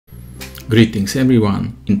Greetings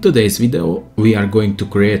everyone! In today's video we are going to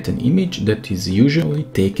create an image that is usually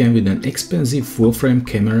taken with an expensive full-frame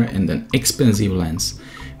camera and an expensive lens.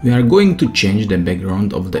 We are going to change the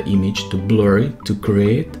background of the image to blurry to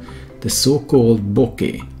create the so-called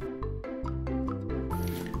bokeh.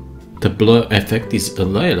 The blur effect is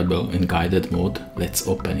available in guided mode. Let's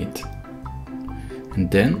open it. And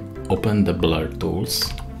then open the blur tools.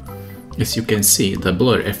 As you can see, the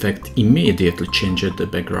blur effect immediately changes the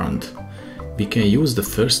background. We can use the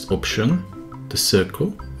first option, the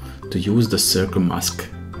circle, to use the circle mask.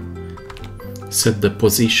 Set the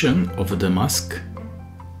position of the mask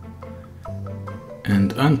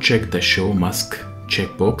and uncheck the show mask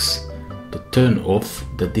checkbox to turn off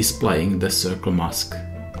the displaying the circle mask.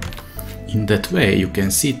 In that way you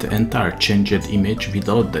can see the entire changed image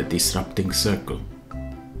without the disrupting circle.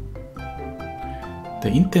 The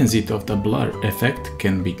intensity of the blur effect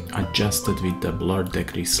can be adjusted with the blur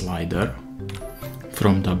degree slider.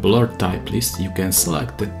 From the blur type list you can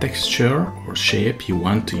select the texture or shape you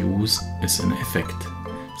want to use as an effect.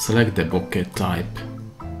 Select the bokeh type.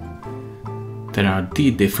 There are three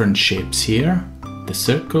different shapes here: the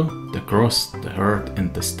circle, the cross, the heart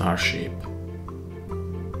and the star shape.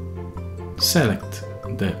 Select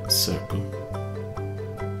the circle.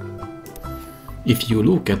 If you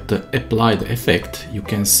look at the applied effect, you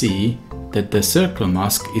can see that the circle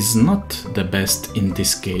mask is not the best in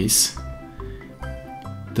this case.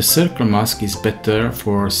 The circle mask is better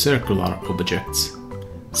for circular objects.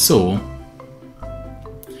 So,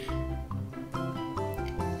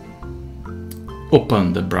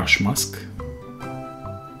 open the brush mask,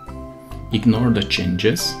 ignore the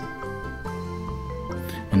changes,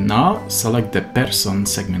 and now select the person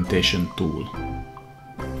segmentation tool.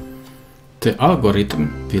 The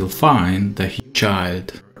algorithm will find the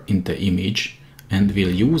child in the image and will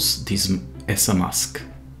use this as a mask.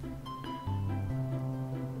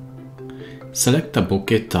 Select the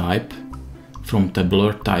bokeh type from the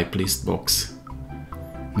blur type list box.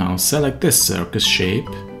 Now select the circle shape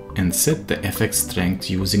and set the effect strength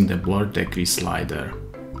using the blur degree slider.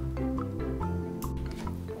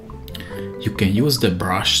 You can use the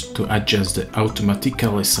brush to adjust the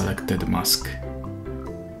automatically selected mask.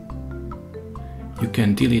 You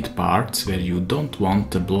can delete parts where you don't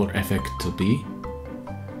want the blur effect to be.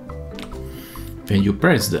 When you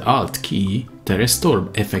press the Alt key, the Restore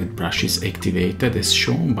Effect brush is activated as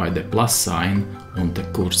shown by the plus sign on the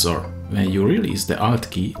cursor. When you release the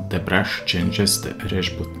Alt key, the brush changes the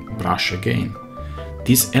erase brush again.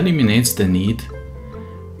 This eliminates the need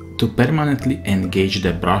to permanently engage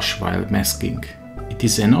the brush while masking. It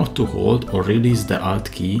is enough to hold or release the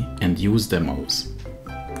Alt key and use the mouse.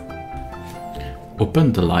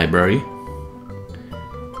 Open the library,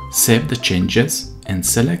 save the changes and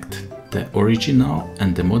select the original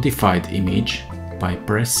and the modified image by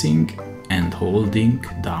pressing and holding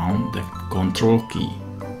down the Ctrl key.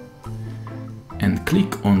 And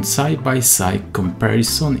click on side-by-side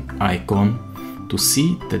comparison icon to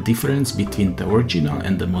see the difference between the original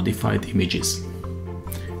and the modified images.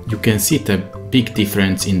 You can see the big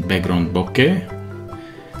difference in background bokeh.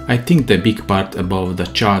 I think the big part above the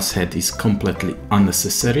child's head is completely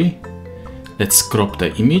unnecessary. Let's crop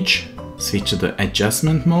the image, switch to the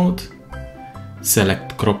adjustment mode,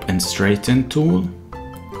 select crop and straighten tool,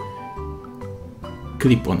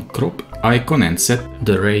 click on crop icon and set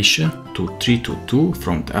the ratio to 3:2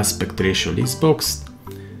 from the aspect ratio list box.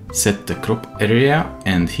 Set the crop area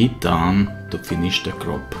and hit done to finish the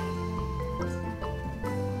crop.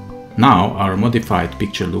 Now our modified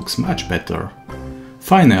picture looks much better.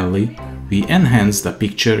 Finally, we enhance the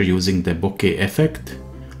picture using the bokeh effect,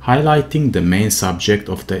 highlighting the main subject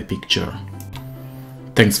of the picture.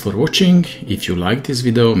 Thanks for watching. If you liked this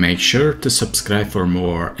video, make sure to subscribe for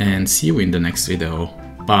more and see you in the next video.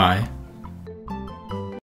 Bye!